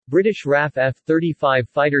British RAF F-35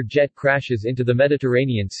 fighter jet crashes into the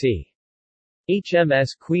Mediterranean Sea. HMS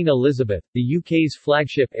Queen Elizabeth, the UK's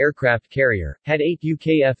flagship aircraft carrier, had 8 UK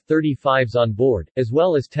F-35s on board, as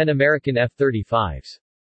well as 10 American F-35s.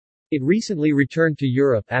 It recently returned to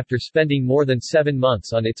Europe after spending more than 7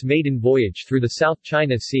 months on its maiden voyage through the South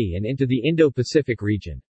China Sea and into the Indo-Pacific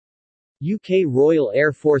region. UK Royal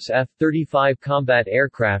Air Force F-35 combat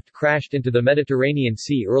aircraft crashed into the Mediterranean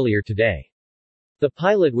Sea earlier today. The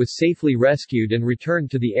pilot was safely rescued and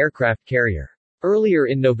returned to the aircraft carrier. Earlier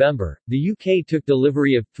in November, the UK took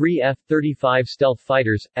delivery of 3 F-35 stealth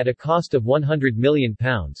fighters, at a cost of £100 million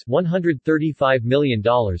 $135 million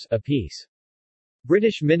apiece.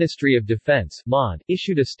 British Ministry of Defence (MOD)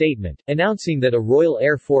 issued a statement, announcing that a Royal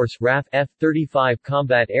Air Force RAF F-35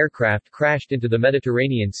 combat aircraft crashed into the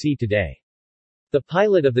Mediterranean Sea today. The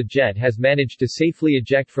pilot of the jet has managed to safely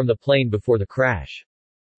eject from the plane before the crash.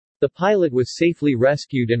 The pilot was safely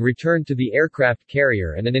rescued and returned to the aircraft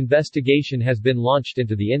carrier, and an investigation has been launched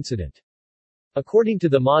into the incident. According to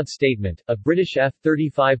the MOD statement, a British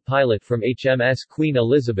F-35 pilot from HMS Queen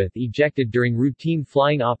Elizabeth ejected during routine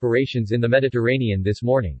flying operations in the Mediterranean this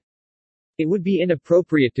morning. It would be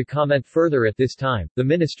inappropriate to comment further at this time, the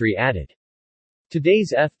ministry added.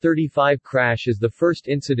 Today's F-35 crash is the first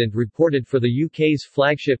incident reported for the UK's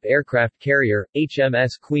flagship aircraft carrier,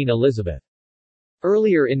 HMS Queen Elizabeth.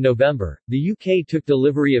 Earlier in November, the UK took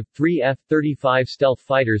delivery of 3 F-35 stealth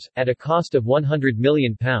fighters, at a cost of £100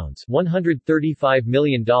 million $135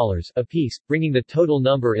 million apiece, bringing the total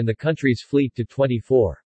number in the country's fleet to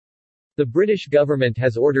 24. The British government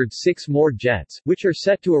has ordered 6 more jets, which are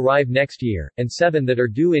set to arrive next year, and 7 that are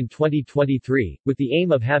due in 2023, with the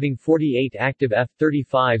aim of having 48 active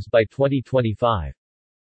F-35s by 2025.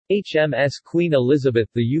 HMS Queen Elizabeth,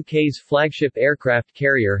 the UK's flagship aircraft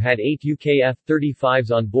carrier, had 8 UK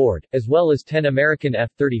F-35s on board, as well as 10 American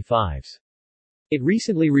F-35s. It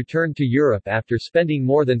recently returned to Europe after spending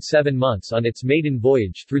more than 7 months on its maiden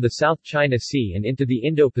voyage through the South China Sea and into the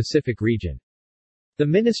Indo-Pacific region. The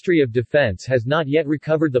Ministry of Defence has not yet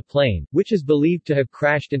recovered the plane, which is believed to have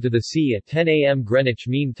crashed into the sea at 10 a.m. Greenwich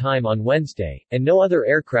Mean Time on Wednesday, and no other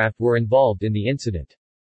aircraft were involved in the incident.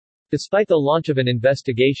 Despite the launch of an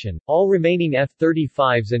investigation, all remaining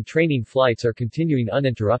F-35s and training flights are continuing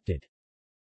uninterrupted.